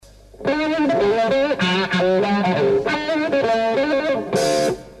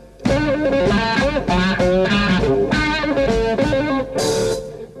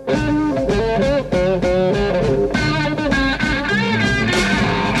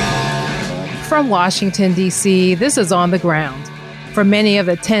From Washington, D.C., this is On the Ground. For many of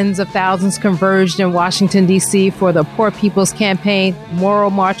the tens of thousands converged in Washington, D.C. for the Poor People's Campaign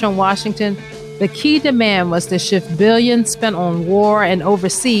Moral March on Washington, the key demand was to shift billions spent on war and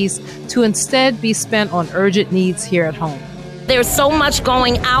overseas to instead be spent on urgent needs here at home. There's so much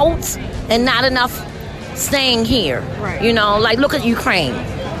going out and not enough staying here. Right. You know, like look at Ukraine.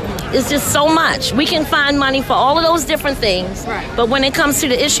 It's just so much. We can find money for all of those different things. Right. But when it comes to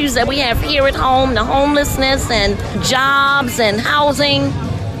the issues that we have here at home, the homelessness and jobs and housing,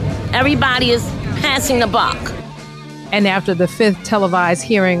 everybody is passing the buck. And after the fifth televised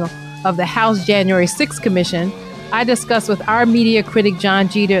hearing of the House January 6th Commission, I discussed with our media critic John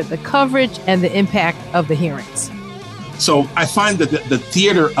Jeter the coverage and the impact of the hearings. So I find that the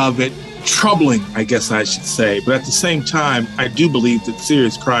theater of it troubling, I guess I should say. But at the same time, I do believe that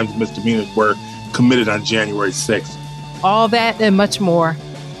serious crimes and misdemeanors were committed on January 6th. All that and much more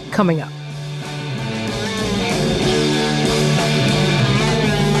coming up.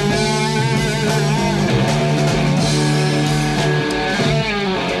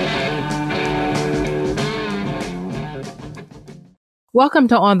 Welcome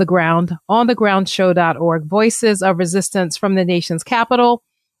to On the Ground, onthegroundshow.org, voices of resistance from the nation's capital.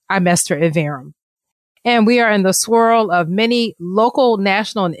 I'm Esther Iverem. And we are in the swirl of many local,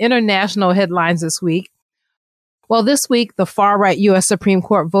 national, and international headlines this week. Well, this week, the far-right U.S. Supreme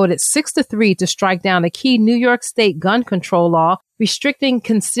Court voted 6-3 to strike down a key New York State gun control law restricting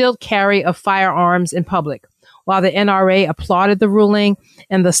concealed carry of firearms in public. While the NRA applauded the ruling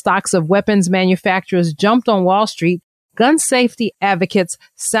and the stocks of weapons manufacturers jumped on Wall Street, gun safety advocates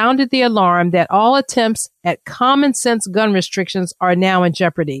sounded the alarm that all attempts at common sense gun restrictions are now in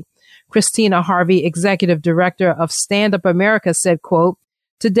jeopardy. Christina Harvey, executive director of Stand Up America, said, quote,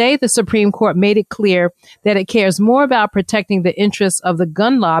 "Today, the Supreme Court made it clear that it cares more about protecting the interests of the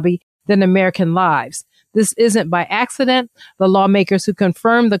gun lobby than American lives. This isn't by accident. The lawmakers who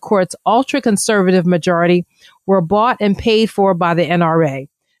confirmed the court's ultra-conservative majority were bought and paid for by the NRA.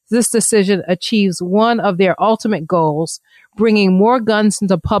 This decision achieves one of their ultimate goals, bringing more guns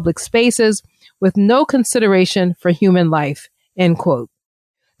into public spaces with no consideration for human life," end quote.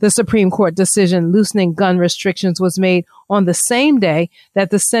 The Supreme Court decision loosening gun restrictions was made on the same day that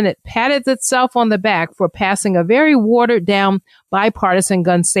the Senate patted itself on the back for passing a very watered-down bipartisan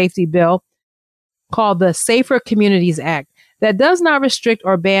gun safety bill called the Safer Communities Act that does not restrict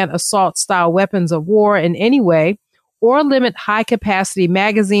or ban assault-style weapons of war in any way, or limit high-capacity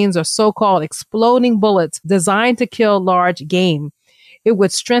magazines or so-called exploding bullets designed to kill large game. It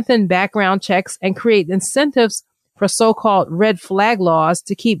would strengthen background checks and create incentives for so-called red flag laws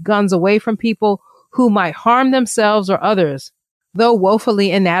to keep guns away from people who might harm themselves or others. Though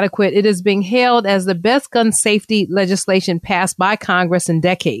woefully inadequate, it is being hailed as the best gun safety legislation passed by Congress in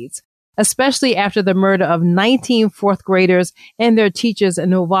decades, especially after the murder of 19 fourth graders and their teachers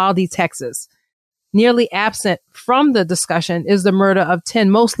in Uvalde, Texas. Nearly absent from the discussion is the murder of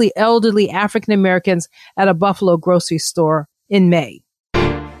 10 mostly elderly African Americans at a Buffalo grocery store in May.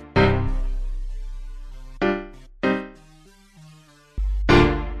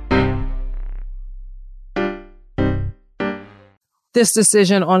 This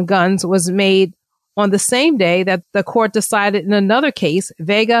decision on guns was made on the same day that the court decided in another case,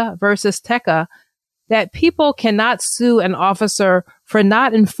 Vega versus Teka, that people cannot sue an officer for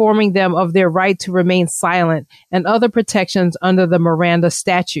not informing them of their right to remain silent and other protections under the Miranda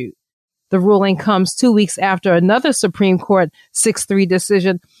statute. The ruling comes 2 weeks after another Supreme Court 6-3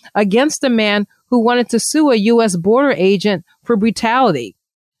 decision against a man who wanted to sue a U.S. border agent for brutality.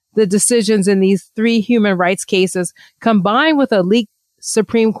 The decisions in these three human rights cases, combined with a leaked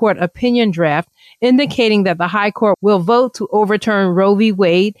Supreme Court opinion draft indicating that the High Court will vote to overturn Roe v.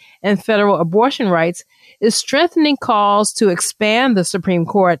 Wade and federal abortion rights, is strengthening calls to expand the Supreme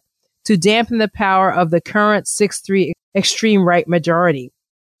Court to dampen the power of the current 6-3 extreme right majority.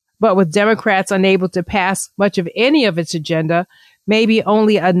 But with Democrats unable to pass much of any of its agenda, maybe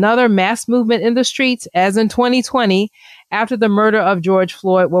only another mass movement in the streets, as in 2020, after the murder of George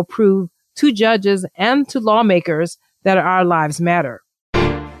Floyd, will prove to judges and to lawmakers that our lives matter.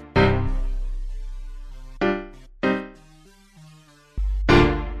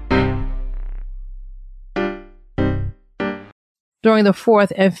 During the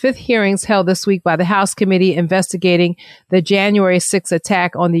fourth and fifth hearings held this week by the House committee investigating the January 6th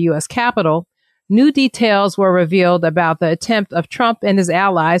attack on the U.S. Capitol, new details were revealed about the attempt of Trump and his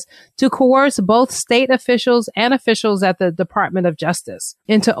allies to coerce both state officials and officials at the Department of Justice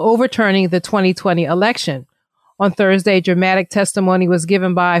into overturning the 2020 election. On Thursday, dramatic testimony was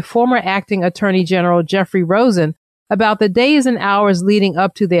given by former acting Attorney General Jeffrey Rosen about the days and hours leading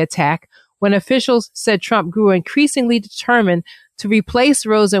up to the attack, when officials said Trump grew increasingly determined to replace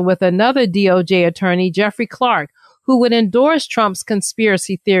Rosen with another DOJ attorney, Jeffrey Clark, who would endorse Trump's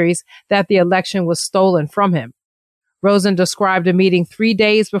conspiracy theories that the election was stolen from him. Rosen described a meeting 3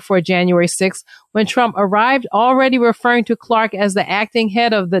 days before January 6th when Trump arrived, already referring to Clark as the acting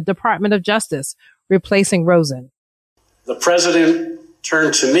head of the Department of Justice, replacing Rosen. The president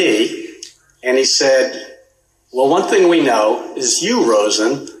turned to me and he said, well, one thing we know is you,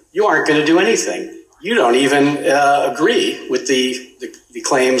 Rosen, you aren't going to do anything. You don't even agree with the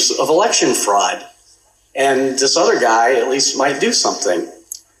claims of election fraud. And this other guy at least might do something.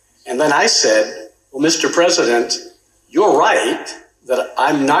 And then I said, well, Mr. President, you're right that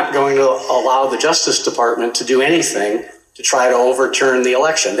I'm not going to allow the Justice Department to do anything to try to overturn the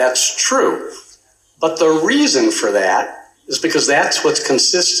election. That's true. But the reason for that is because that's what's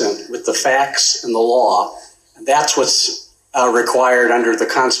consistent with the facts and the law. And that's what's required under the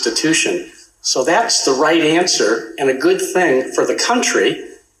Constitution. So that's the right answer and a good thing for the country.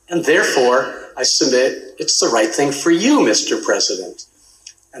 And therefore, I submit it's the right thing for you, Mr. President.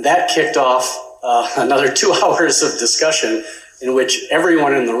 And that kicked off another 2 hours of discussion in which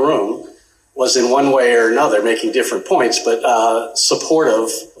everyone in the room was in one way or another making different points, but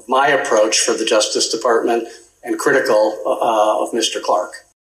supportive of my approach for the Justice Department and critical of Mr. Clark.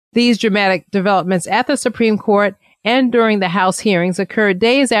 These dramatic developments at the Supreme Court and during the House hearings occurred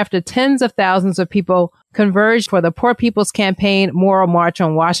days after tens of thousands of people converged for the Poor People's Campaign Moral March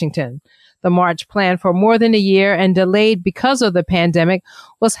on Washington. The march, planned for more than a year and delayed because of the pandemic,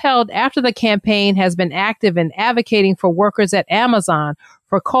 was held after the campaign has been active in advocating for workers at Amazon,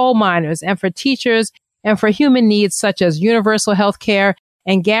 for coal miners, and for teachers, and for human needs such as universal health care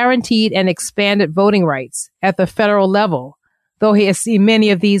and guaranteed and expanded voting rights at the federal level. Though he has seen many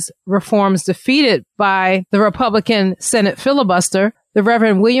of these reforms defeated by the Republican Senate filibuster, the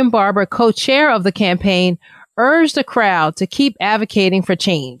Reverend William Barber, co-chair of the campaign, urged the crowd to keep advocating for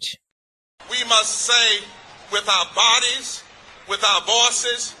change. We must say with our bodies, with our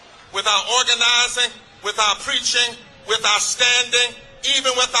voices, with our organizing, with our preaching, with our standing,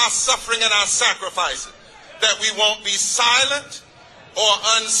 even with our suffering and our sacrifices, that we won't be silent or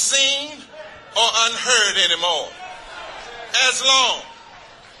unseen or unheard anymore. As long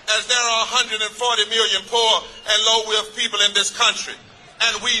as there are 140 million poor and low-wealth people in this country,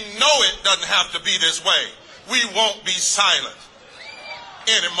 and we know it doesn't have to be this way, we won't be silent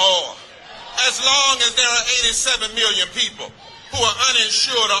anymore. As long as there are 87 million people who are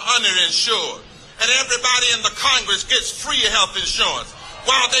uninsured or underinsured, and everybody in the Congress gets free health insurance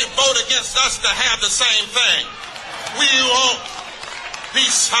while they vote against us to have the same thing, we won't be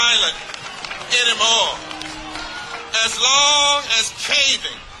silent anymore. As long as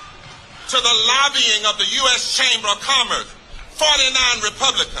caving to the lobbying of the U.S. Chamber of Commerce, 49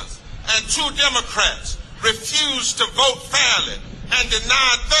 Republicans and 2 Democrats refused to vote fairly and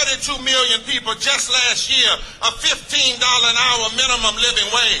denied 32 million people just last year a $15 an hour minimum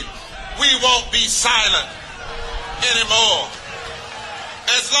living wage, we won't be silent anymore.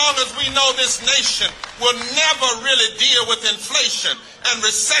 As long as we know this nation will never really deal with inflation and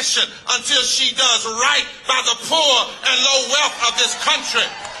recession until she does right by the poor and low wealth of this country.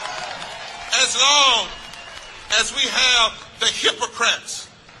 As long as we have the hypocrites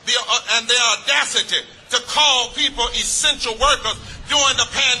and the audacity to call people essential workers during the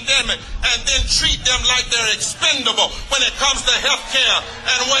pandemic and then treat them like they're expendable when it comes to health care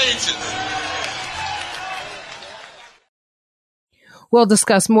and wages. We'll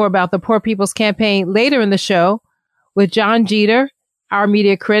discuss more about the Poor People's Campaign later in the show with John Jeter, our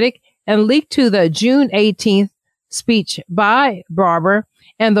media critic, and link to the June 18th speech by Barber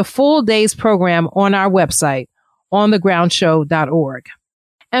and the full day's program on our website, onthegroundshow.org.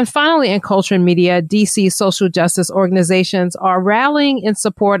 And finally, in culture and media, DC social justice organizations are rallying in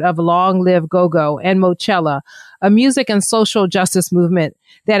support of Long Live Go-Go and Mochella, a music and social justice movement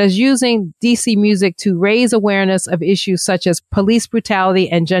that is using DC music to raise awareness of issues such as police brutality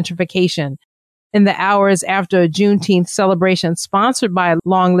and gentrification. In the hours after a Juneteenth celebration sponsored by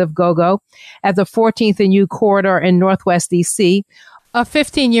Long Live Go-Go at the 14th and U corridor in Northwest DC, a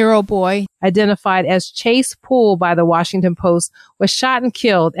 15-year-old boy identified as Chase Poole by the Washington Post was shot and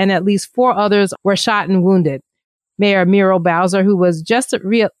killed, and at least 4 others were shot and wounded. Mayor Muriel Bowser, who was just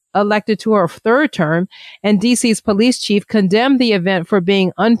re-elected to her 3rd term, and DC's police chief condemned the event for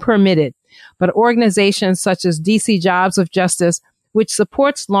being unpermitted. But organizations such as DC Jobs of Justice, which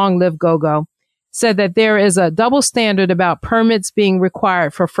supports Long Live Go-Go, said that there is a double standard about permits being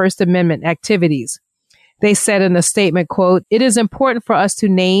required for First Amendment activities. They said in a statement, quote, "It is important for us to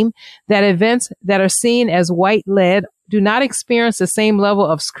name that events that are seen as white-led do not experience the same level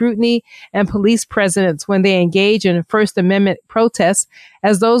of scrutiny and police presence when they engage in First Amendment protests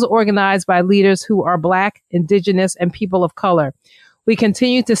as those organized by leaders who are Black, Indigenous, and people of color. We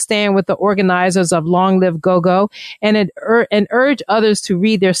continue to stand with the organizers of Long Live Go-Go and urge others to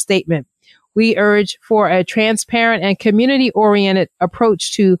read their statement. We urge for a transparent and community-oriented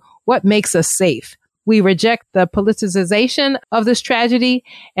approach to what makes us safe. We reject the politicization of this tragedy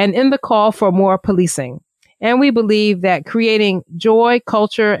and in the call for more policing. And we believe that creating joy,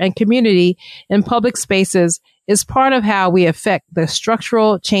 culture, and community in public spaces is part of how we affect the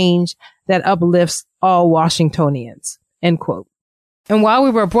structural change that uplifts all Washingtonians. End quote. And while we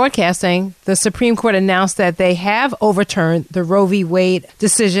were broadcasting, the Supreme Court announced that they have overturned the Roe v. Wade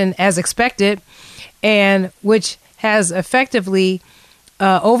decision as expected, and which has effectively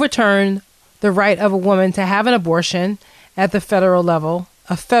overturned the right of a woman to have an abortion at the federal level,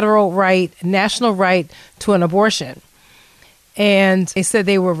 a federal right, national right to an abortion. And they said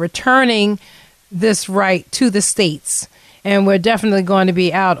they were returning this right to the states. And we're definitely going to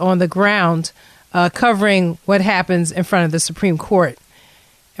be out on the ground covering what happens in front of the Supreme Court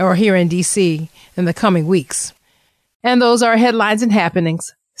or here in D.C. in the coming weeks. And those are headlines and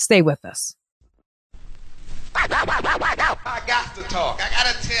happenings. Stay with us. I got to talk. I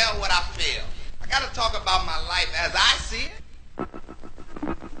got to tell what I feel. I got to talk about my life as I see it.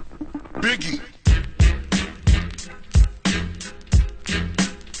 Biggie.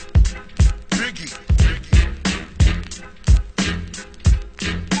 Biggie.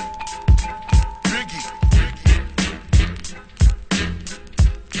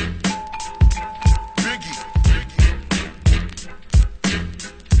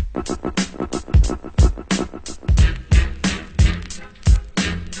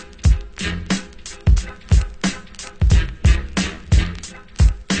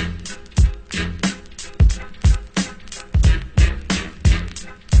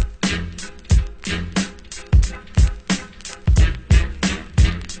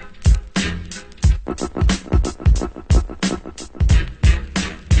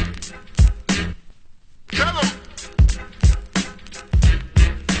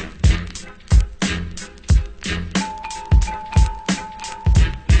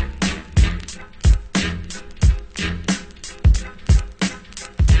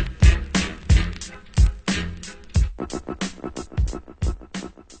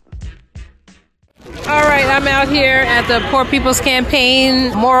 I'm out here at the Poor People's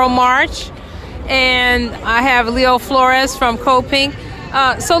Campaign Moral March, and I have Leo Flores from Code Pink.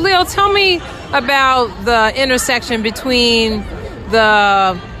 So, Leo, tell me about the intersection between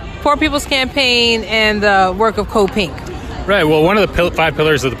the Poor People's Campaign and the work of Code Pink. Right. Well, one of the 5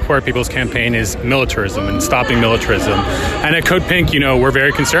 pillars of the Poor People's Campaign is militarism and stopping militarism. And at Code Pink, we're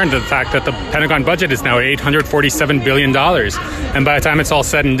very concerned with the fact that the Pentagon budget is now at $847 billion. And by the time it's all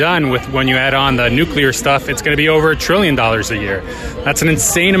said and done, when you add on the nuclear stuff, it's going to be over $1 trillion a year. That's an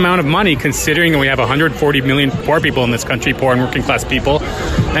insane amount of money, considering we have 140 million poor people in this country, poor and working class people.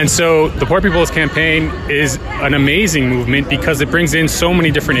 And so the Poor People's Campaign is an amazing movement because it brings in so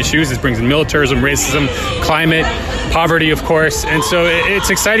many different issues. It brings in militarism, racism, climate, poverty, of course. And so it's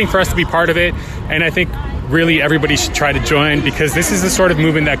exciting for us to be part of it. And I think really everybody should try to join, because this is the sort of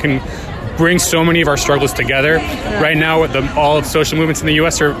movement that can bring so many of our struggles together. Yeah. Right now, all of social movements in the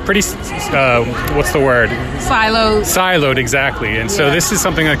U.S. are pretty, what's the word? Siloed, exactly. And so this is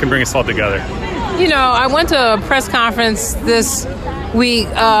something that can bring us all together. I went to a press conference this week.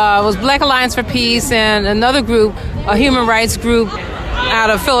 It was Black Alliance for Peace and another group, a human rights group out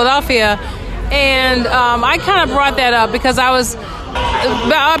of Philadelphia. And I kind of brought that up because I was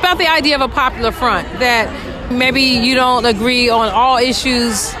about the idea of a popular front, that maybe you don't agree on all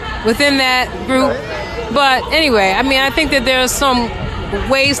issues within that group. But anyway, I think that there's some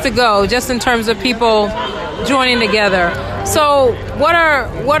ways to go just in terms of people joining together. So what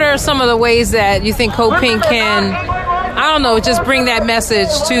are some of the ways that you think Code Pink can, just bring that message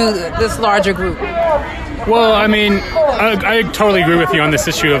to this larger group? Well, I totally agree with you on this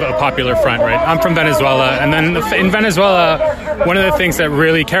issue of a popular front, right? I'm from Venezuela, and then in Venezuela, one of the things that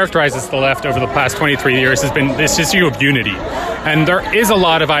really characterizes the left over the past 23 years has been this issue of unity. And there is a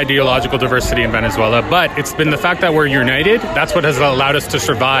lot of ideological diversity in Venezuela, but it's been the fact that we're united, that's what has allowed us to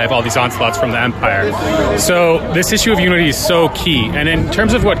survive all these onslaughts from the empire. So this issue of unity is so key. And in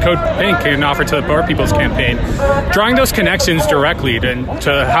terms of what Code Pink can offer to the Poor People's Campaign, drawing those connections directly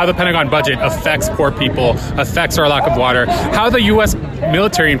to how the Pentagon budget affects poor people people affects our lack of water, how the U.S.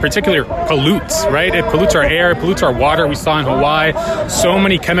 military in particular pollutes, right? It pollutes our air, it pollutes our water. We saw in Hawaii so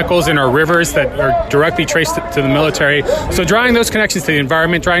many chemicals in our rivers that are directly traced to the military. So drawing those connections to the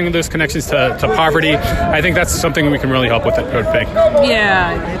environment, drawing those connections to poverty, I think that's something we can really help with at Code Pink.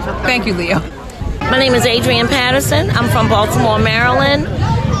 Yeah. Thank you, Leo. My name is Adrienne Patterson. I'm from Baltimore, Maryland.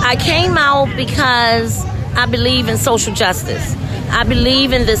 I came out because I believe in social justice. I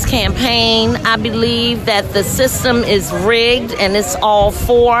believe in this campaign. I believe that the system is rigged and it's all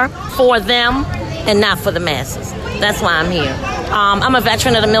for them and not for the masses. That's why I'm here. I'm a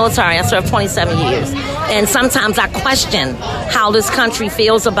veteran of the military. I served 27 years. And sometimes I question how this country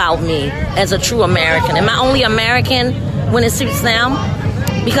feels about me as a true American. Am I only American when it suits them?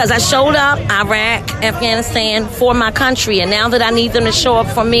 Because I showed up Iraq, Afghanistan for my country. And now that I need them to show up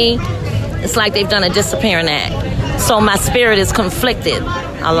for me, it's like they've done a disappearing act. So my spirit is conflicted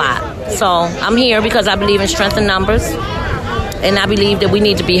a lot. So I'm here because I believe in strength in numbers. And I believe that we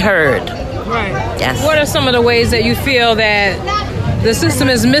need to be heard. Right. Yes. What are some of the ways that you feel that the system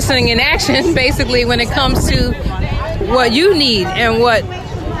is missing in action, basically, when it comes to what you need and what...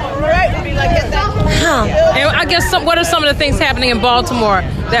 And I guess what are some of the things happening in Baltimore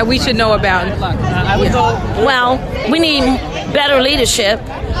that we should know about? Well, we need better leadership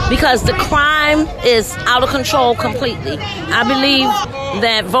because the crime is out of control completely. I believe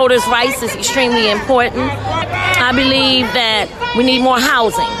that voters' rights is extremely important. I believe that we need more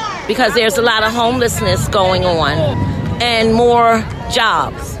housing because there's a lot of homelessness going on, and more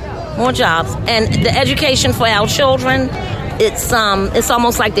jobs. And the education for our children, it's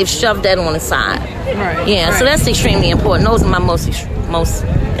almost like they've shoved that on the side. Right. Yeah, right. So that's extremely important. Those are my most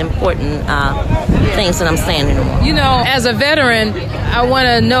important things that I'm standing on. You know, as a veteran, I want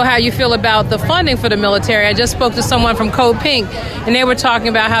to know how you feel about the funding for the military. I just spoke to someone from Code Pink, and they were talking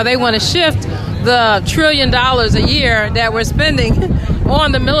about how they want to shift the $1 trillion a year that we're spending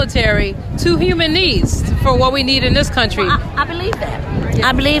on the military to human needs for what we need in this country. I believe that. Yeah.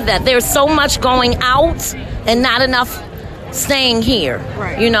 I believe that. There's so much going out and not enough staying here.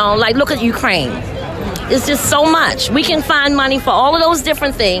 Right. You know, like look at Ukraine. It's just so much. We can find money for all of those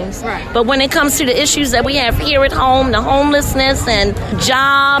different things. Right. But when it comes to the issues that we have here at home, the homelessness and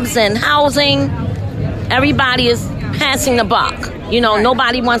jobs and housing, everybody is passing the buck. You know, right.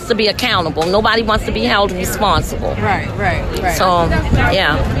 Nobody wants to be accountable. Nobody wants to be held responsible. Right. So,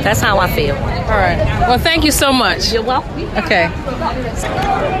 yeah, that's how I feel. All right. Well, thank you so much. You're welcome.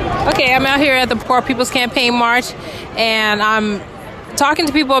 Okay, I'm out here at the Poor People's Campaign March, and I'm talking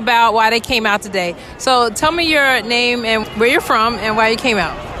to people about why they came out today. So tell me your name and where you're from and why you came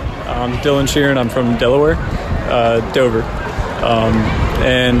out. I'm Dylan Sheeran. I'm from Delaware, Dover.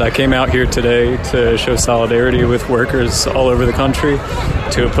 And I came out here today to show solidarity with workers all over the country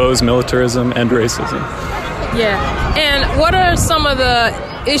to oppose militarism and racism. Yeah. And what are some of the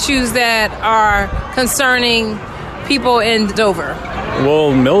issues that are concerning people in Dover?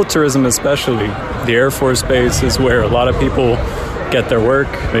 Well, militarism especially. The Air Force Base is where a lot of people get their work.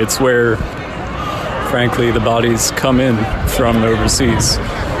 It's where, frankly, the bodies come in from overseas.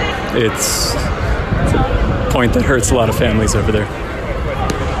 It's a point that hurts a lot of families over there.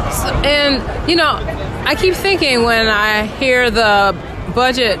 And, you know, I keep thinking when I hear the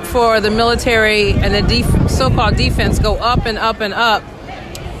budget for the military and the so-called defense go up and up and up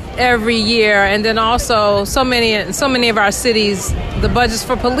every year, and then also so many of our cities, the budgets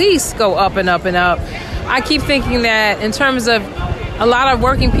for police go up and up and up. I keep thinking that in terms of a lot of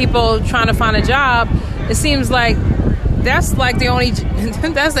working people trying to find a job, it seems like that's like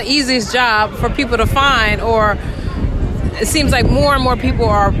that's the easiest job for people to find, or it seems like more and more people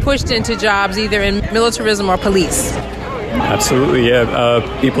are pushed into jobs either in militarism or police. Absolutely,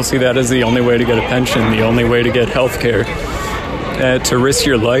 yeah. People see that as the only way to get a pension, the only way to get health care. To risk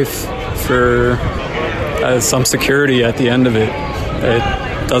your life for some security at the end of it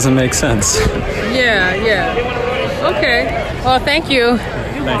doesn't make sense. Yeah. Okay. Well, thank you.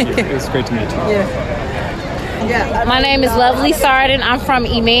 Thank you. It was great to meet you. Yeah. My name is Lovely Sarden. I'm from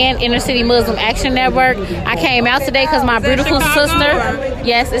Iman, Inner City Muslim Action Network. I came out today because my beautiful sister,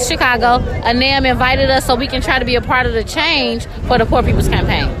 yes, it's Chicago, Anam invited us so we can try to be a part of the change for the Poor People's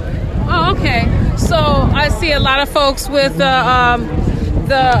Campaign. Oh, okay. So I see a lot of folks with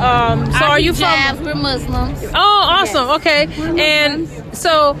so are you from? We're Muslims. Oh, awesome. Yes. Okay. And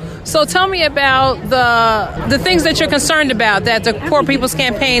so tell me about the things that you're concerned about that the Poor People's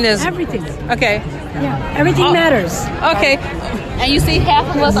Campaign is. Everything. Okay. Yeah. Everything matters. Okay. And you see, half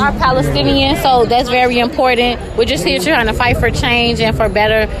of us are Palestinian, so that's very important. We're just here trying to fight for change and for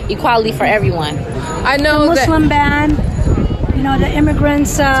better equality for everyone. I know the Muslim ban, the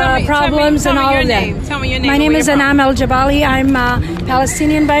immigrants' problems and all of that. Tell me your name. My name is Anam El Jabali. I'm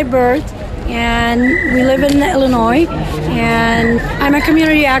Palestinian by birth, and we live in Illinois. And I'm a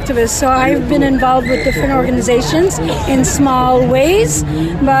community activist, so I've been involved with different organizations in small ways,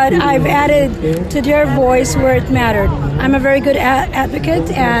 but I've added to their voice where it mattered. I'm a very good advocate,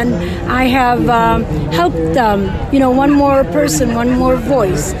 and I have helped one more person, one more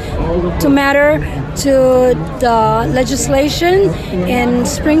voice to matter to the legislation in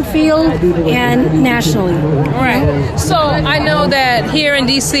Springfield and nationally. Right. So I know that here in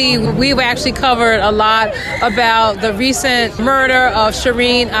D.C. we've actually covered a lot about the recent murder of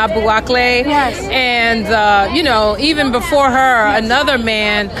Shireen Abu Akleh. Yes. And, even before her, another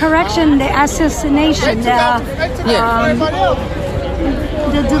man. Correction, the assassination.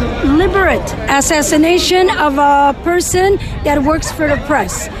 The deliberate assassination of a person that works for the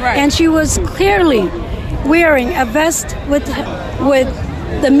press. Right. And she was clearly wearing a vest with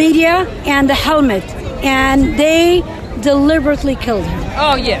the media and the helmet. And they deliberately killed her.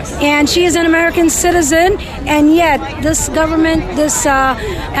 Oh, yes. And she is an American citizen, and yet this government, this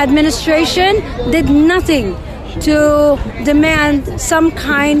administration did nothing to demand some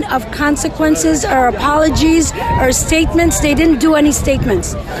kind of consequences or apologies or statements. They didn't do any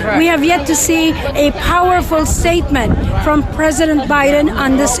statements. Right. We have yet to see a powerful statement from President Biden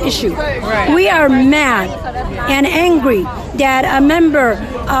on this issue. Right. We are mad and angry that a member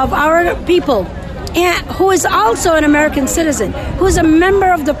of our people, and who is also an American citizen, who is a member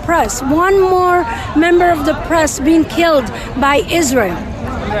of the press, one more member of the press being killed by Israel.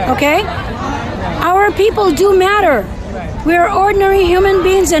 Okay? Our people do matter. We are ordinary human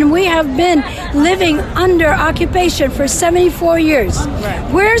beings, and we have been living under occupation for 74 years.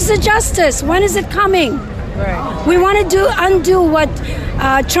 Where's the justice? When is it coming? We want to undo what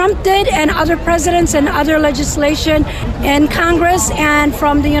Trump did and other presidents and other legislation in Congress and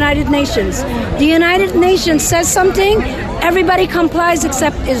from the United Nations. The United Nations says something, everybody complies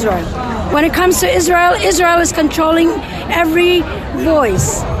except Israel. When it comes to Israel, Israel is controlling every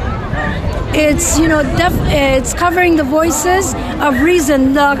voice. It's it's covering the voices of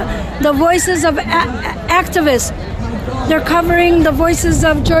reason, the voices of activists. They're covering the voices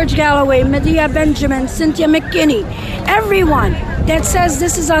of George Galloway, Medea Benjamin, Cynthia McKinney, everyone that says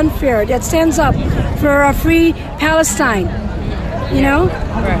this is unfair, that stands up for a free Palestine.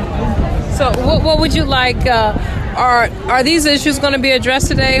 Right. So what would you like? Are these issues going to be addressed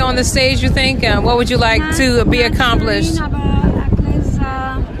today on the stage, you think? What would you like to be accomplished?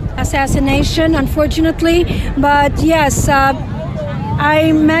 Assassination, unfortunately, but yes,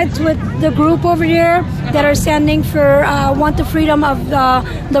 I met with the group over there that are standing for want the freedom of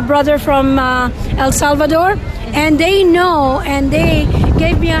the brother from El Salvador, and they know, and they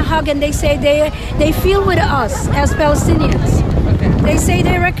gave me a hug, and they say they feel with us as Palestinians. They say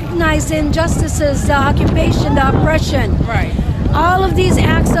they recognize the injustices, the occupation, the oppression, all of these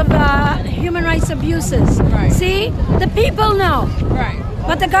acts of human rights abuses. See, the people know.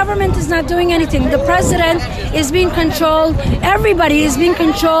 But the government is not doing anything. The president is being controlled. Everybody is being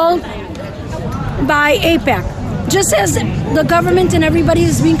controlled by AIPAC. Just as the government and everybody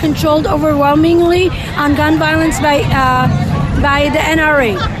is being controlled overwhelmingly on gun violence by the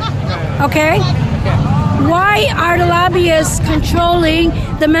NRA. Okay? Why are the lobbyists controlling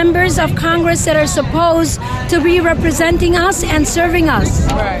the members of Congress that are supposed to be representing us and serving us?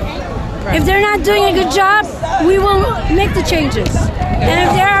 If they're not doing a good job, we will make the changes. And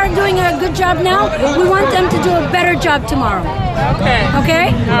if they are doing a good job now, we want them to do a better job tomorrow. Okay?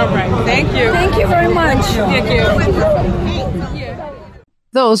 All right. Thank you. Thank you very much. Thank you.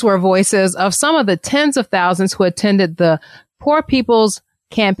 Those were voices of some of the tens of thousands who attended the Poor People's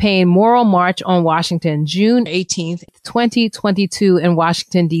Campaign Moral March on Washington, June 18th, 2022 in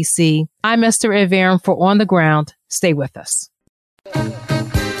Washington, D.C. I'm Esther Iverum for On the Ground. Stay with us.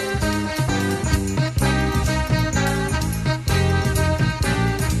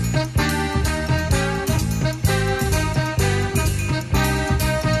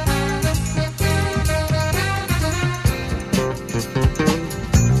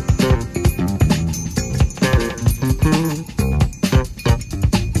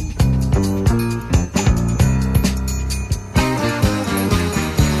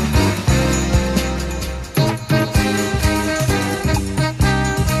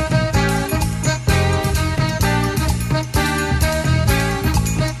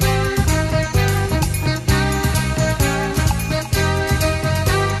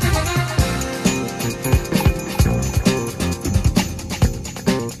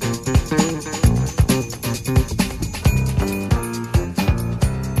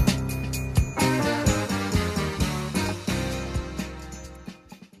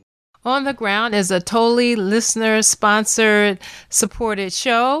 On the Ground is a totally listener-sponsored, supported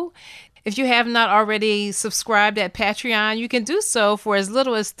show. If you have not already subscribed at Patreon, you can do so for as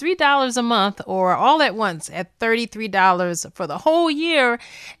little as $3 a month or all at once at $33 for the whole year.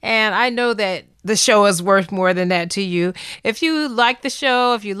 And I know that the show is worth more than that to you. If you like the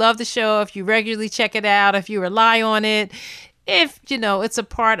show, if you love the show, if you regularly check it out, if you rely on it, if, it's a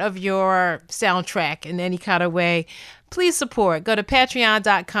part of your soundtrack in any kind of way, please support. Go to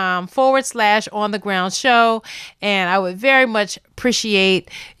patreon.com/On the Ground Show. And I would very much appreciate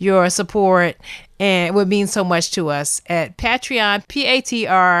your support. And it would mean so much to us at Patreon,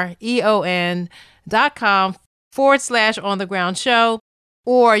 patreon.com/On the Ground Show.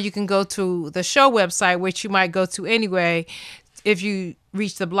 Or you can go to the show website, which you might go to anyway, if you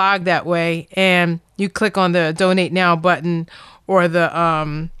reach the blog that way, and you click on the Donate Now button or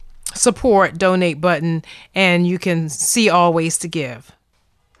the support donate button, and you can see all ways to give.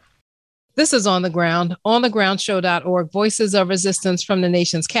 This is On the Ground, onthegroundshow.org, Voices of Resistance from the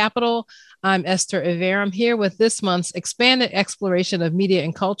Nation's Capital. I'm Esther Iverem here with this month's expanded exploration of media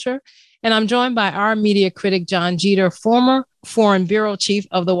and culture. And I'm joined by our media critic, John Jeter, former Foreign Bureau Chief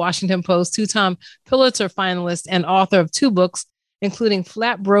of the Washington Post, two-time Pulitzer finalist, and author of 2 books, including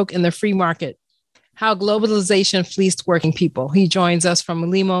Flat Broke in the Free Market, How Globalization Fleeced Working People. He joins us from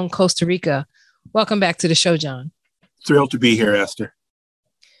Limon, Costa Rica. Welcome back to the show, John. Thrilled to be here, Esther.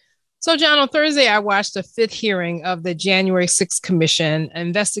 So, John, on Thursday, I watched the 5th hearing of the January 6th Commission,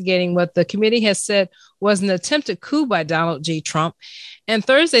 investigating what the committee has said was an attempted coup by Donald J. Trump. And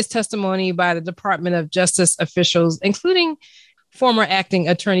Thursday's testimony by the Department of Justice officials, including former acting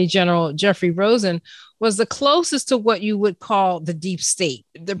Attorney General Jeffrey Rosen, was the closest to what you would call the deep state,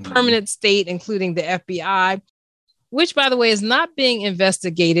 the permanent state, including the FBI, which, by the way, is not being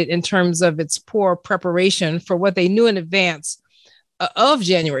investigated in terms of its poor preparation for what they knew in advance of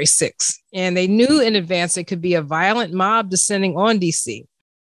January 6th. And they knew in advance it could be a violent mob descending on DC.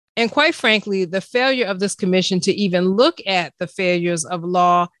 And quite frankly, the failure of this commission to even look at the failures of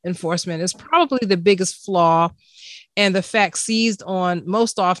law enforcement is probably the biggest flaw, and the fact seized on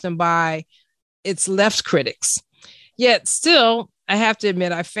most often by its left critics. Yet still, I have to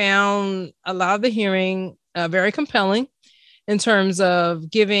admit, I found a lot of the hearing very compelling in terms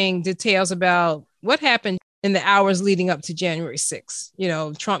of giving details about what happened in the hours leading up to January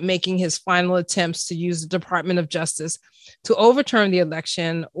 6th. Trump making his final attempts to use the Department of Justice to overturn the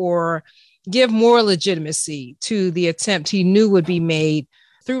election or give more legitimacy to the attempt he knew would be made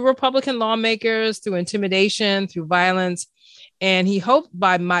through Republican lawmakers, through intimidation, through violence, and he hoped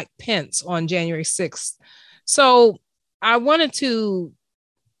by Mike Pence on January 6th. So I wanted to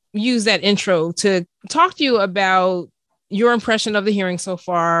use that intro to talk to you about your impression of the hearing so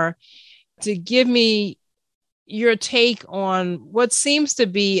far, to give me your take on what seems to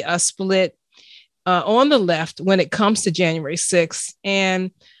be a split on the left when it comes to January 6th. And,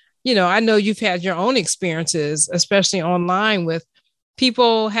 I know you've had your own experiences, especially online, with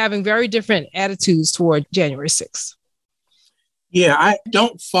people having very different attitudes toward January 6th. Yeah, I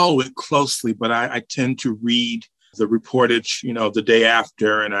don't follow it closely, but I tend to read the reportage, the day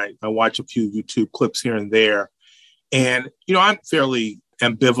after, and I watch a few YouTube clips here and there. And, I'm fairly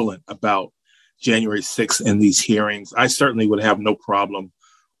ambivalent about January 6th and these hearings. I certainly would have no problem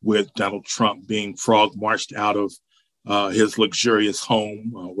with Donald Trump being frog marched out of his luxurious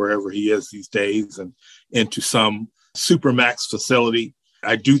home, wherever he is these days, and into some supermax facility.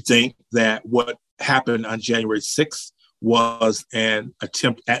 I do think that what happened on January 6th was an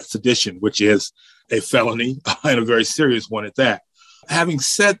attempt at sedition, which is a felony and a very serious one at that. Having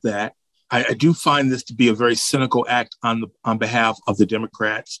said that, I do find this to be a very cynical act on behalf of the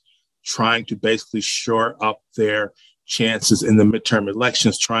Democrats, trying to basically shore up their chances in the midterm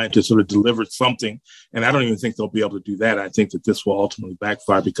elections, trying to sort of deliver something. And I don't even think they'll be able to do that. I think that this will ultimately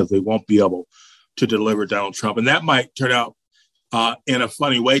backfire because they won't be able to deliver Donald Trump. And that might turn out in a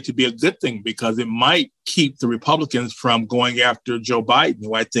funny way to be a good thing, because it might keep the Republicans from going after Joe Biden,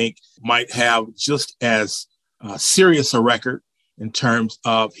 who I think might have just as serious a record in terms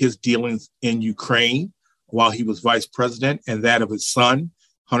of his dealings in Ukraine while he was vice president, and that of his son,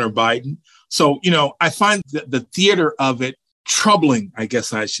 Hunter Biden. So, I find the theater of it troubling, I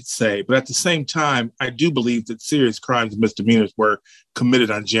guess I should say. But at the same time, I do believe that serious crimes and misdemeanors were committed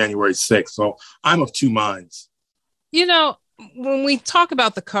on January 6th. So I'm of two minds. When we talk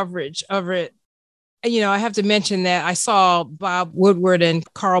about the coverage of it, I have to mention that I saw Bob Woodward and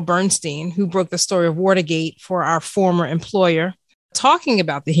Carl Bernstein, who broke the story of Watergate for our former employer, talking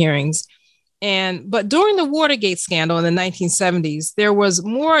about the hearings. But during the Watergate scandal in the 1970s, there was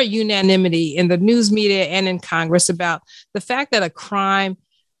more unanimity in the news media and in Congress about the fact that a crime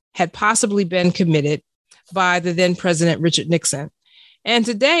had possibly been committed by the then President Richard Nixon. And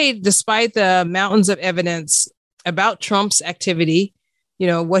today, despite the mountains of evidence about Trump's activity,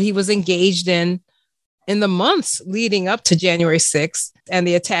 what he was engaged in the months leading up to January 6th and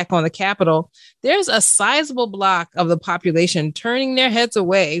the attack on the Capitol, there's a sizable block of the population turning their heads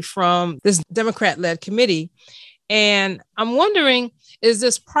away from this Democrat-led committee. And I'm wondering, is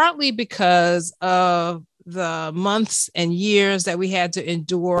this partly because of the months and years that we had to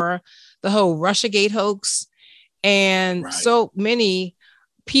endure the whole Russiagate hoax and so many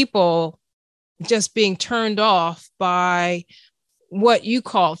people just being turned off by what you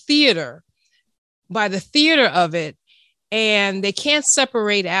call theater, by the theater of it, and they can't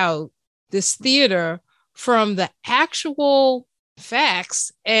separate out this theater from the actual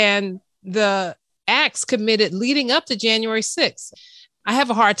facts and the acts committed leading up to January 6th. I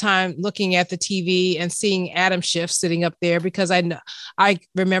have a hard time looking at the TV and seeing Adam Schiff sitting up there because I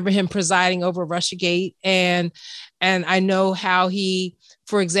remember him presiding over Russiagate, and I know how he,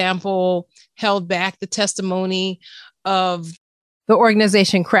 for example, held back the testimony of the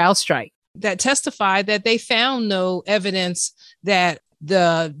organization CrowdStrike that testified that they found no evidence that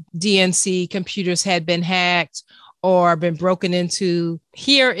the DNC computers had been hacked or been broken into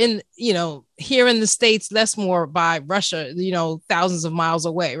here in the States, less more by Russia, thousands of miles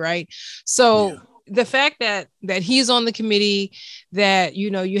away. Right. So the fact that he's on the committee, that,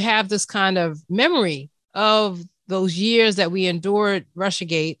 you have this kind of memory of those years that we endured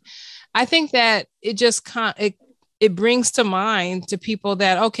Russiagate, I think that it just it brings to mind to people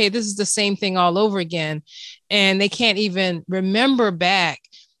that, okay, this is the same thing all over again. And they can't even remember back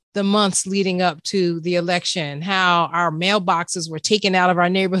the months leading up to the election, how our mailboxes were taken out of our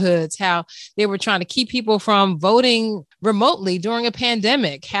neighborhoods, how they were trying to keep people from voting remotely during a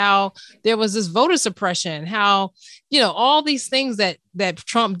pandemic, how there was this voter suppression, how, all these things that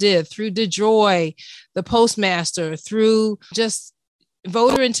Trump did through DeJoy, the postmaster, through just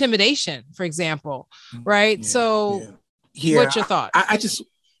voter intimidation, for example, right? What's your thought? I just,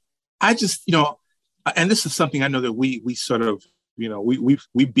 and this is something I know that we sort of,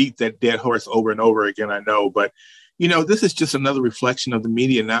 we beat that dead horse over and over again, I know, but, this is just another reflection of the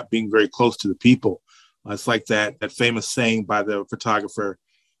media not being very close to the people. It's like that famous saying by the photographer,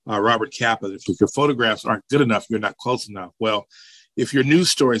 Robert Capa, if your photographs aren't good enough, you're not close enough. Well, if your news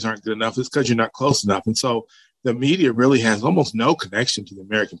stories aren't good enough, it's because you're not close enough. And so the media really has almost no connection to the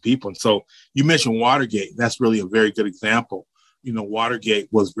American people. And so you mentioned Watergate. That's really a very good example. Watergate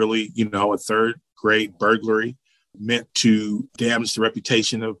was really, a third-grade burglary meant to damage the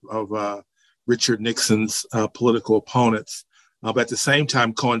reputation of Richard Nixon's political opponents. But at the same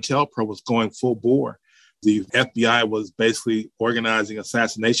time, COINTELPRO was going full bore. The FBI was basically organizing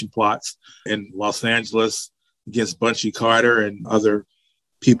assassination plots in Los Angeles against Bunchy Carter and other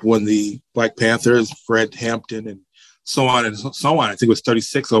people in the Black Panthers, Fred Hampton, and so on and so on. I think it was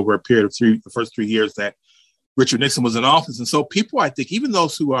 36 over a period of the first 3 years that Richard Nixon was in office. And so people, I think, even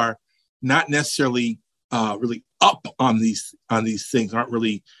those who are not necessarily really up on these things, aren't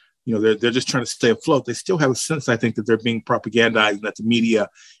really, they're just trying to stay afloat. They still have a sense, I think, that they're being propagandized and that the media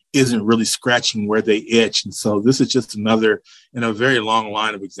isn't really scratching where they itch. And so this is just another in a very long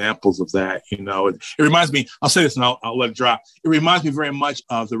line of examples of that. It reminds me, I'll say this and I'll let it drop. It reminds me very much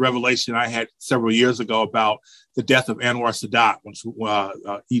of the revelation I had several years ago about the death of Anwar Sadat,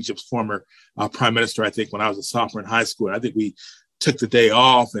 Egypt's former prime minister, I think, when I was a sophomore in high school. And I think we took the day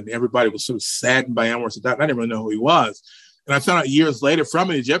off and everybody was sort of saddened by Anwar Sadat. And I didn't really know who he was. And I found out years later from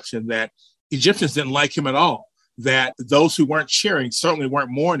an Egyptian that Egyptians didn't like him at all, that those who weren't cheering certainly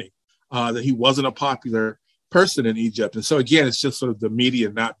weren't mourning, that he wasn't a popular person in Egypt. And so, again, it's just sort of the media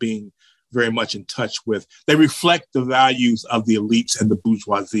not being very much in touch with. They reflect the values of the elites and the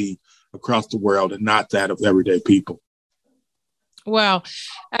bourgeoisie across the world and not that of everyday people. Wow.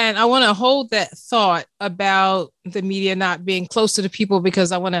 And I want to hold that thought about the media not being close to the people,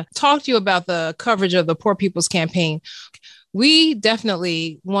 because I want to talk to you about the coverage of the Poor People's Campaign. We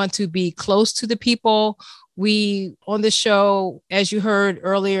definitely want to be close to the people. We, on the show, as you heard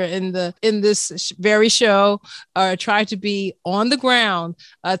earlier in this very show, try to be on the ground,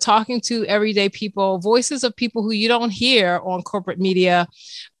 talking to everyday people, voices of people who you don't hear on corporate media.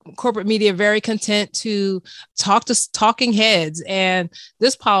 Corporate media very content to talk to talking heads and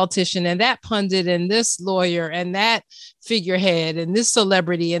this politician and that pundit and this lawyer and that figurehead and this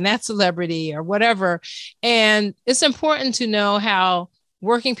celebrity and that celebrity or whatever. And it's important to know how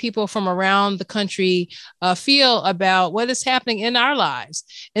working people from around the country feel about what is happening in our lives,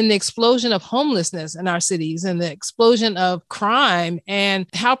 and the explosion of homelessness in our cities, and the explosion of crime, and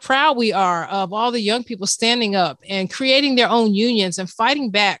how proud we are of all the young people standing up and creating their own unions and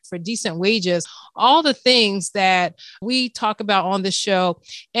fighting back for decent wages, all the things that we talk about on this show,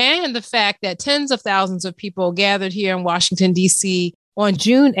 and the fact that tens of thousands of people gathered here in Washington, D.C. on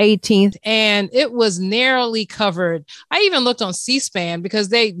June 18th, and it was narrowly covered. I even looked on C-SPAN because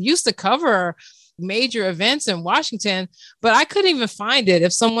they used to cover major events in Washington, but I couldn't even find it.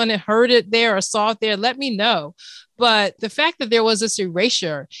 If someone had heard it there or saw it there, let me know. But the fact that there was this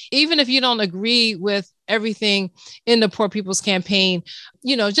erasure, even if you don't agree with everything in the Poor People's Campaign,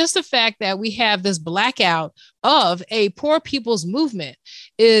 you know, just the fact that we have this blackout of a poor people's movement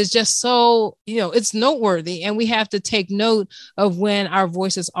is just so, you know, it's noteworthy. And we have to take note of when our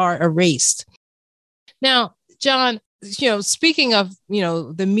voices are erased. Now, John, you know, speaking of, you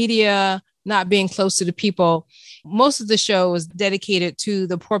know, the media not being close to the people, most of the show was dedicated to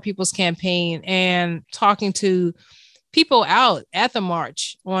the Poor People's Campaign and talking to people out at the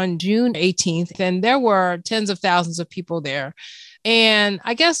march on June 18th. And there were tens of thousands of people there. And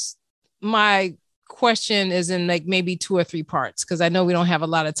I guess my question is in like maybe 2 or 3 parts, because I know we don't have a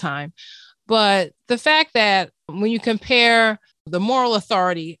lot of time. But the fact that when you compare the moral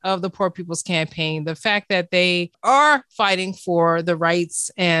authority of the Poor People's Campaign, the fact that they are fighting for the rights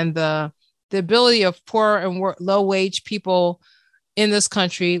and the ability of poor and low-wage people in this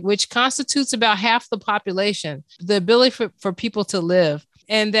country, which constitutes about half the population, the ability for people to live.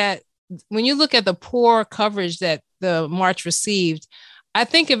 And that when you look at the poor coverage that the march received, I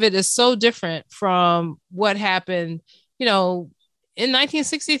think of it as so different from what happened, you know, in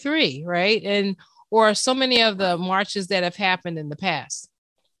 1963, right? And or so many of the marches that have happened in the past.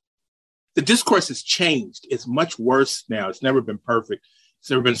 The discourse has changed. It's much worse now. It's never been perfect. It's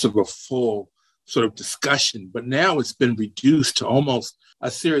never been sort of a full sort of discussion, but now it's been reduced to almost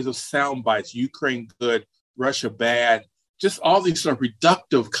a series of sound bites. Ukraine good, Russia bad, just all these sort of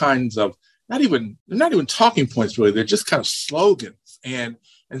reductive kinds of, they're not even talking points really. They're just kind of slogans. And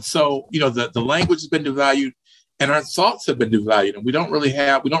so, you know, the language has been devalued and our thoughts have been devalued, and we don't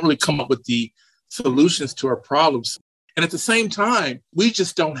really come up with the solutions to our problems. And at the same time, we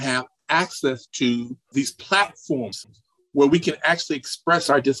just don't have access to these platforms where we can actually express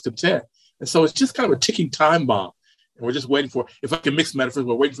our discontent. And so it's just kind of a ticking time bomb. And we're just waiting for, if I can mix metaphors,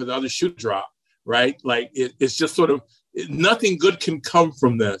 we're waiting for the other shoe to drop, right? Like it's just sort of, nothing good can come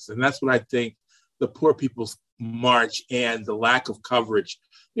from this. And that's what I think the Poor People's March and the lack of coverage,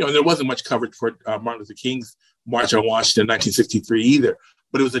 you know, there wasn't much coverage for Martin Luther King's March on Washington in 1963 either,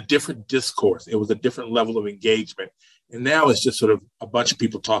 but it was a different discourse. It was a different level of engagement. And now it's just sort of a bunch of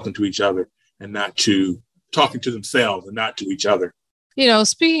people talking to each other and talking to themselves and not to each other. You know,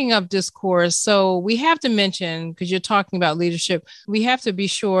 speaking of discourse, so we have to mention, because you're talking about leadership, we have to be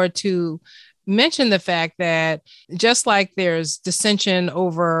sure to mention the fact that just like there's dissension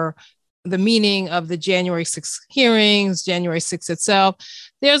over the meaning of the January 6th hearings, January 6th itself,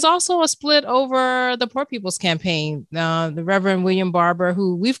 there's also a split over the Poor People's Campaign. The Reverend William Barber,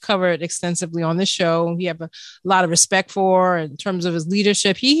 who we've covered extensively on this show, we have a lot of respect for in terms of his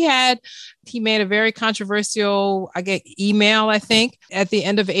leadership. He made a very controversial, email, I think, at the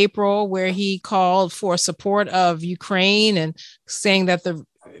end of April, where he called for support of Ukraine and saying that the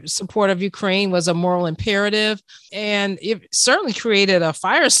support of Ukraine was a moral imperative. And it certainly created a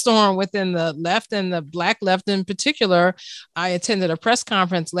firestorm within the left and the Black left in particular. I attended a press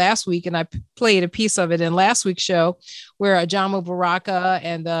conference last week and I played a piece of it in last week's show where Ajamu Baraka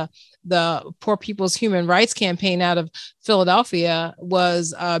and the Poor People's Human Rights Campaign out of Philadelphia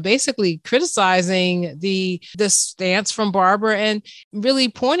was basically criticizing this stance from Barber and really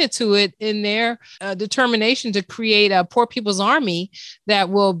pointed to it in their determination to create a Poor People's Army that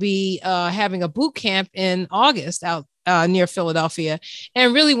will be having a boot camp in August out near Philadelphia,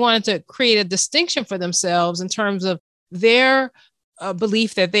 and really wanted to create a distinction for themselves in terms of their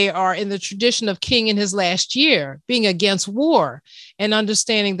belief that they are in the tradition of King in his last year, being against war and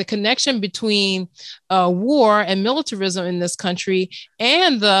understanding the connection between war and militarism in this country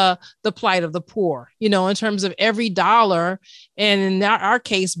and the plight of the poor, you know, in terms of every dollar. And in our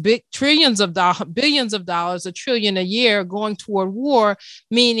case, billions of dollars, $1 trillion a year going toward war,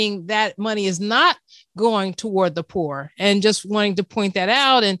 meaning that money is not going toward the poor, and just wanting to point that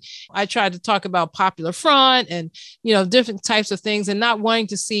out. And I tried to talk about Popular Front and, you know, different types of things, and not wanting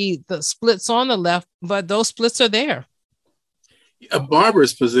to see the splits on the left, but those splits are there.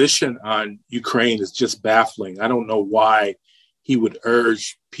 Barber's position on Ukraine is just baffling. I don't know why he would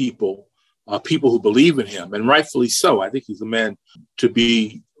urge people people who believe in him, and rightfully so. I think he's a man to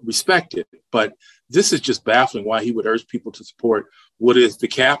be respected. But this is just baffling why he would urge people to support what is the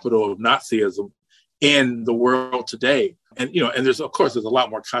capital of Nazism in the world today. And, and there's a lot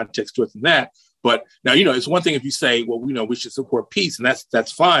more context to it than that. But now, it's one thing if you say, well, we should support peace, and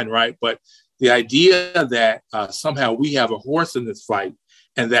that's fine, right? But the idea that somehow we have a horse in this fight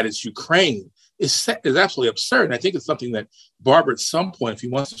and that it's Ukraine is absolutely absurd. And I think it's something that Barber, at some point, if he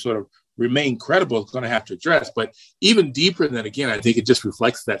wants to sort of remain credible, is going to have to address. But even deeper than that, again, I think it just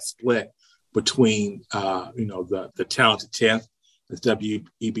reflects that split between, the talented 10th, as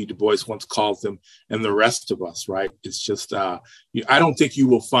W.E.B. Du Bois once calls them, and the rest of us, right? It's just, I don't think you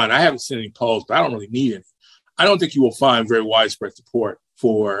will find, I haven't seen any polls, but I don't really need any. I don't think you will find very widespread support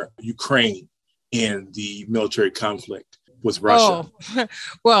for Ukraine in the military conflict with Russia. Oh,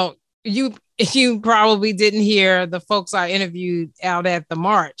 well, you probably didn't hear the folks I interviewed out at the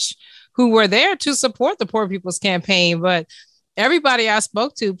march who were there to support the Poor People's Campaign, but everybody I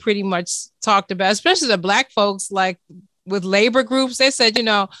spoke to pretty much talked about, especially the Black folks, like with labor groups, they said,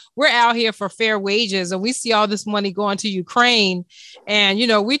 we're out here for fair wages and we see all this money going to Ukraine. And,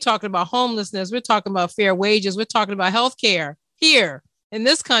 we're talking about homelessness. We're talking about fair wages. We're talking about healthcare here in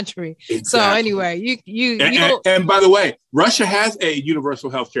this country. Exactly. So anyway, and by the way, Russia has a universal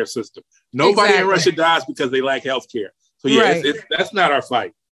healthcare system. Nobody in Russia dies because they lack healthcare. So yeah, that's not our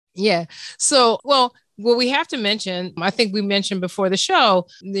fight. Yeah. So, well, we have to mention, I think we mentioned before the show,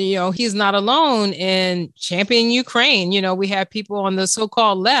 he's not alone in championing Ukraine. We have people on the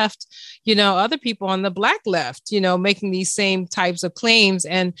so-called left, other people on the Black left, making these same types of claims.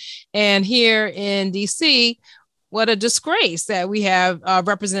 And here in DC, what a disgrace that we have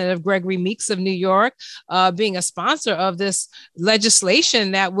Representative Gregory Meeks of New York being a sponsor of this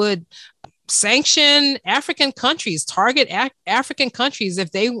legislation that would sanction African countries, target African countries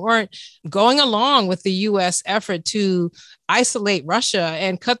if they weren't going along with the U.S. effort to isolate Russia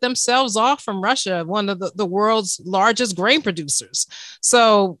and cut themselves off from Russia, one of the world's largest grain producers.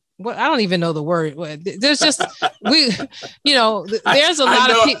 So I don't even know the word. There's just, there's a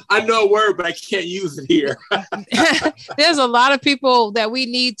lot of people. I know a word, but I can't use it here. There's a lot of people that we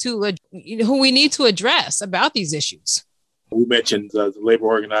need to address about these issues. We mentioned the labor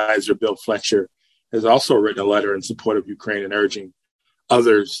organizer, Bill Fletcher, has also written a letter in support of Ukraine and urging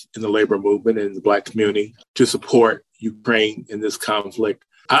others in the labor movement and the Black community to support Ukraine in this conflict.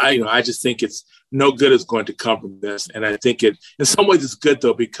 I just think it's no good is going to come from this. And I think in some ways it's good,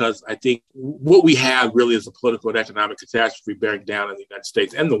 though, because I think what we have really is a political and economic catastrophe bearing down on the United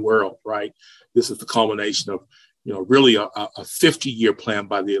States and the world, right? This is the culmination of, really a 50-year plan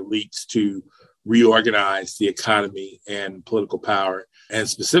by the elites to reorganize the economy and political power, and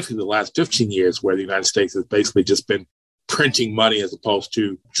specifically the last 15 years where the United States has basically just been printing money as opposed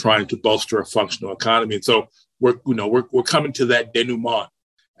to trying to bolster a functional economy. And so we're coming to that denouement,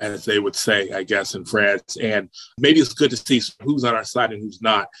 as they would say, I guess, in France. And maybe it's good to see who's on our side and who's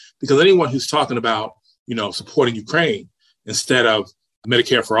not, because anyone who's talking about, supporting Ukraine instead of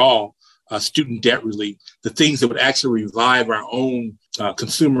Medicare for all, student debt relief, the things that would actually revive our own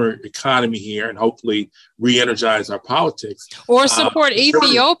consumer economy here and hopefully re-energize our politics. Or support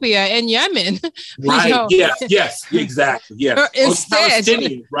Ethiopia and Yemen. Right. Yes, exactly. Yes. Instead,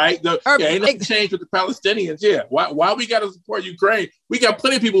 Palestinians, right? Ain't nothing changed with the Palestinians. Yeah. Why we got to support Ukraine? We got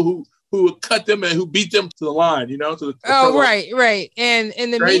plenty of people who cut them and who beat them to the line, to the right. And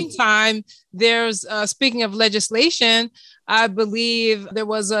in the meantime, there's, speaking of legislation, I believe there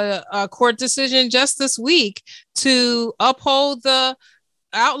was a court decision just this week to uphold the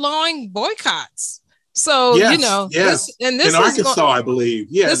outlawing boycotts. So, this in Arkansas, I believe.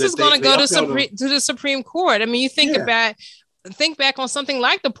 Yeah, this is going to go to the Supreme Court. I mean, you think back on something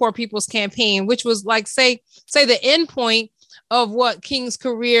like the Poor People's Campaign, which was like, say the end point of what King's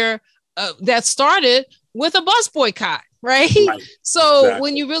career that started with a bus boycott. Right. So exactly.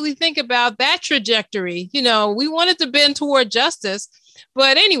 When you really think about that trajectory, we wanted to bend toward justice.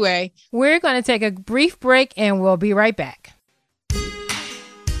 But anyway, we're going to take a brief break and we'll be right back.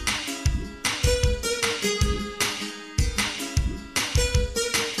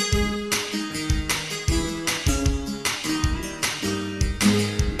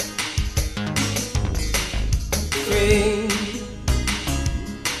 Free,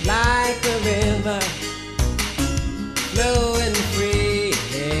 like a river. Flowing free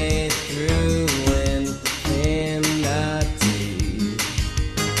through infinity.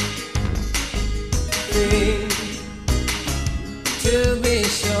 Free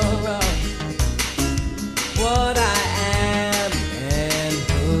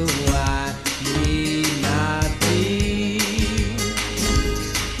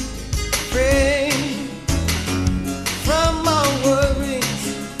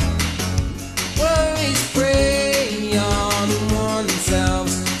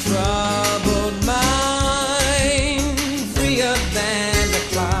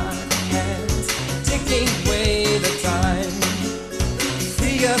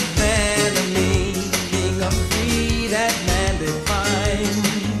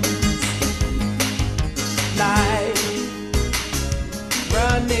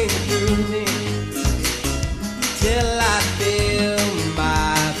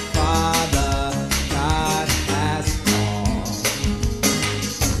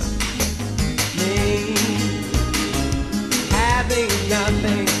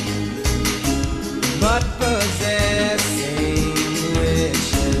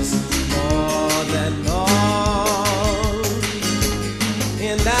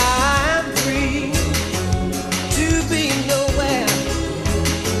and I'm free to be nowhere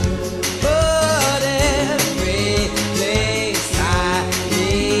but every place I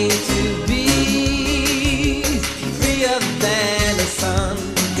need to be, freer than a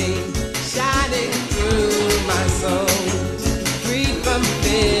sunbeam shining through my soul, free from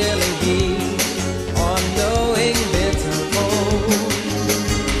feeling heat or knowing bitter cold,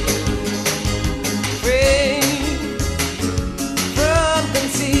 free from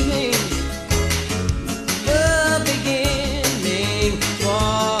conceiving the beginning,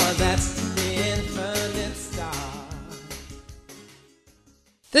 for that's the infinite star.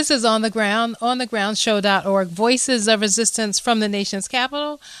 This is On the groundshow.org, Voices of Resistance from the Nation's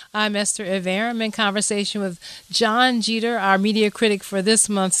Capital. I'm Esther Iverem in conversation with John Jeter, our media critic for this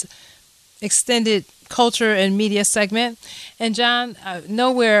month's extended culture and media segment. And John, I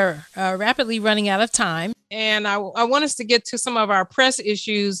know we're rapidly running out of time, and I want us to get to some of our press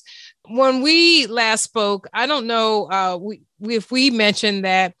issues. When we last spoke, I don't know if we mentioned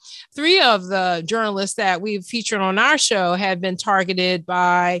that 3 of the journalists that we've featured on our show had been targeted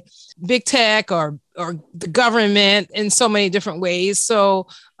by big tech or the government in so many different ways. So,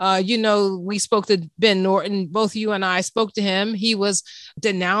 we spoke to Ben Norton. Both you and I spoke to him. He was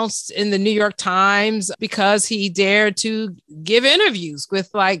denounced in the New York Times because he dared to give interviews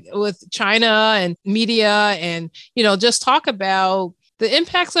with China and media and, just talk about the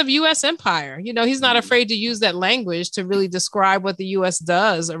impacts of U.S. empire. He's not afraid to use that language to really describe what the U.S.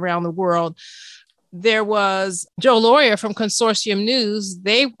 does around the world. There was Joe Laurier from Consortium News.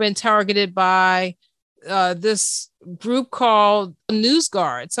 They've been targeted by this group called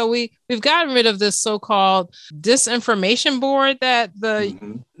NewsGuard. So we've gotten rid of this so-called disinformation board that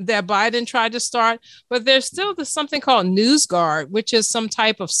that Biden tried to start, but there's still something called NewsGuard, which is some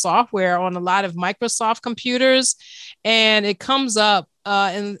type of software on a lot of Microsoft computers, and it comes up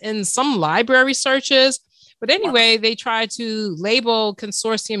in some library searches. But anyway, they try to label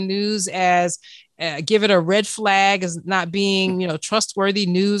Consortium News as give it a red flag as not being, trustworthy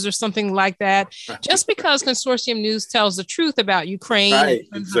news or something like that, just because Consortium News tells the truth about Ukraine, right,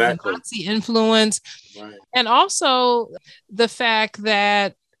 exactly. Nazi influence, right. And also the fact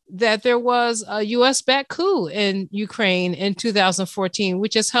that there was a U.S.-backed coup in Ukraine in 2014,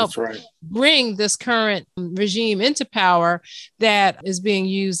 which has helped bring this current regime into power that is being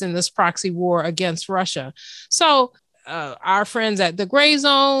used in this proxy war against Russia. So our friends at The Gray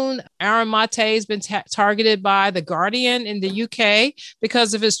Zone, Aaron Mate has been targeted by The Guardian in the UK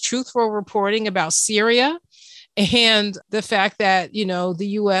because of his truthful reporting about Syria and the fact that, the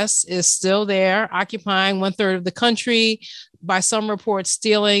U.S. is still there, occupying 1/3 of the country, by some reports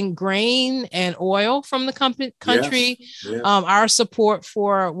stealing grain and oil from the country. Yes. Our support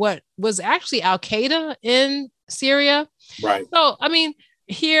for what was actually Al-Qaeda in Syria. Right. So,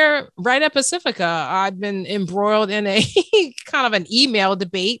 here, right at Pacifica, I've been embroiled in a kind of an email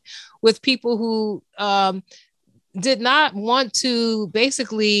debate with people who did not want to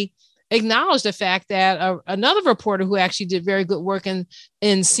basically acknowledge the fact that another reporter who actually did very good work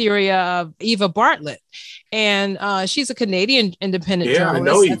in Syria, Eva Bartlett, and she's a Canadian independent journalist. I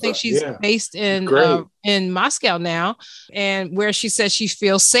know Eva. I think she's based in Moscow now, and where she says she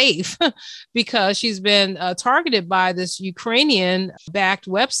feels safe because she's been targeted by this Ukrainian-backed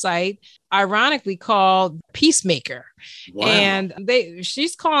website, ironically called Peacemaker. Wow. And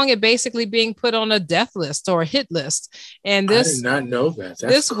she's calling it basically being put on a death list or a hit list. And this, I did not know that.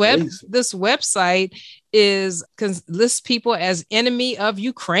 This website lists people as enemy of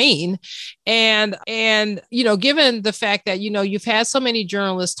Ukraine. And given the fact that, you've had so many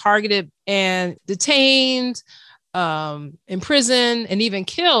journalists targeted and detained, imprisoned, and even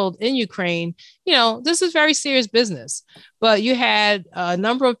killed in Ukraine, this is very serious business. But you had a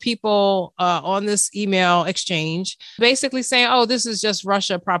number of people on this email exchange basically saying, oh, this is just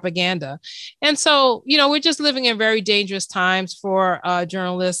Russia propaganda. And so, we're just living in very dangerous times for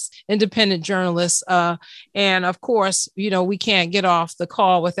journalists, independent journalists. And of course, we can't get off the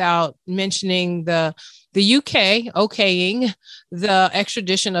call without mentioning the UK okaying the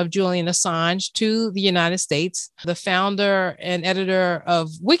extradition of Julian Assange to the United States. The founder and editor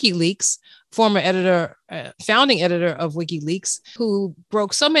of WikiLeaks, former founding editor of WikiLeaks, who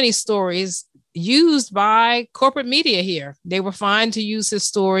broke so many stories used by corporate media here. They were fine to use his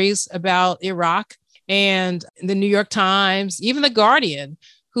stories about Iraq, and the New York Times, even The Guardian,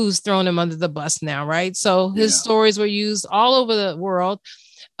 who's thrown him under the bus now, right? So his stories were used all over the world.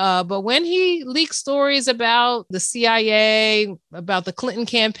 But when he leaked stories about the CIA, about the Clinton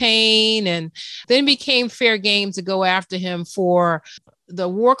campaign, and then became fair game to go after him for the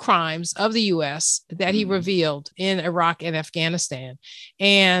war crimes of the U.S. that he revealed in Iraq and Afghanistan.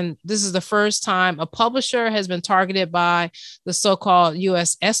 And this is the first time a publisher has been targeted by the so-called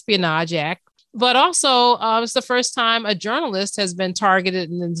U.S. Espionage Act. But also, it's the first time a journalist has been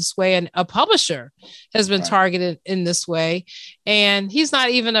targeted in this way, and a publisher has been targeted in this way. And he's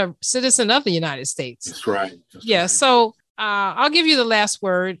not even a citizen of the United States. That's right. Yeah. So I'll give you the last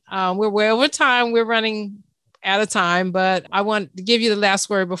word. We're way over time. We're running out of time, but I want to give you the last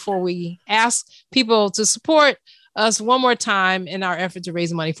word before we ask people to support us one more time in our effort to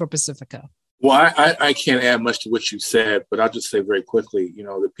raise money for Pacifica. Well, I can't add much to what you said, but I'll just say very quickly,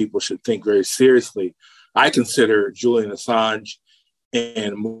 that people should think very seriously. I consider Julian Assange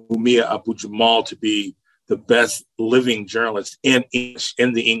and Mumia Abu-Jamal to be the best living journalists in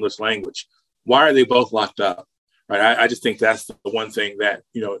the English language. Why are they both locked up? Right? I just think that's the one thing that,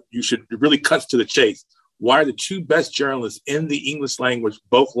 you should really cut to the chase. Why are the two best journalists in the English language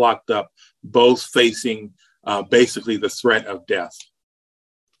both locked up, both facing basically the threat of death?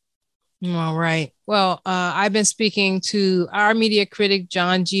 All right. Well, I've been speaking to our media critic,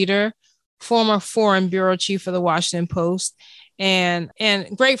 John Jeter, former Foreign Bureau Chief of the Washington Post, and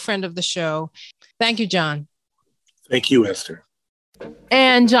great friend of the show. Thank you, John. Thank you, Esther.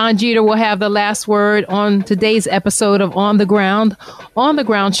 And John Jeter will have the last word on today's episode of On the Ground,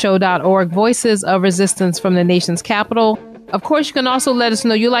 onthegroundshow.org, Voices of Resistance from the Nation's Capital. Of course, you can also let us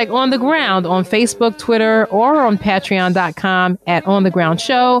know you like On the Ground on Facebook, Twitter, or on patreon.com at On the Ground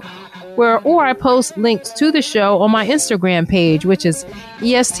Show. Or I post links to the show on my Instagram page, which is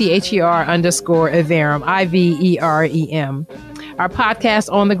ESTHER_Iverum, IVEREM. Our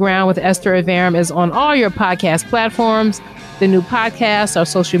podcast On the Ground with Esther Iverum is on all your podcast platforms. The new podcast, our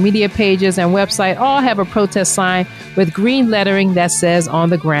social media pages, and website all have a protest sign with green lettering that says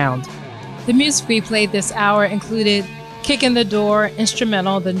On the Ground. The music we played this hour included Kick in the Door,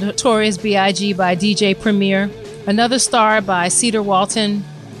 instrumental, The Notorious B.I.G. by DJ Premier, Another Star by Cedar Walton,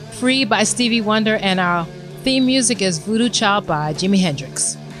 Free by Stevie Wonder, and our theme music is Voodoo Child by Jimi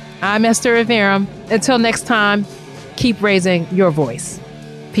Hendrix. I'm Esther Iverum. Until next time, keep raising your voice.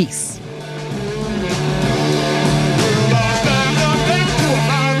 Peace.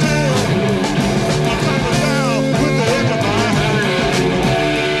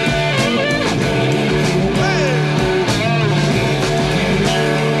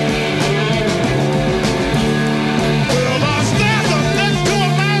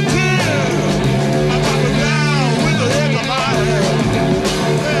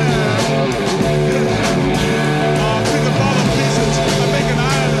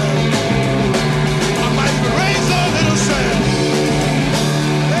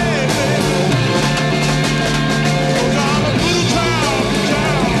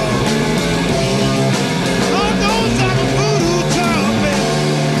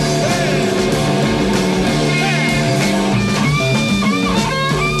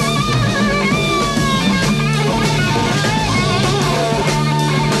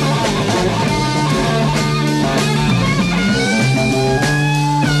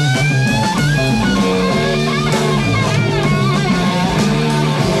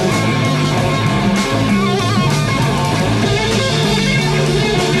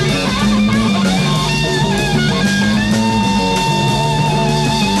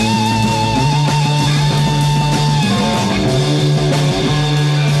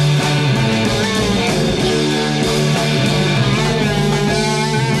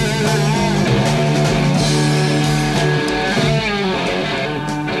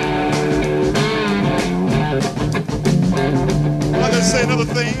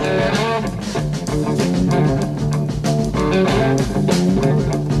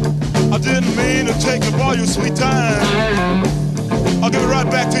 take up all your sweet time. I'll give it right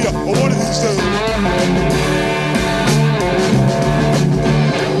back to you one of these days.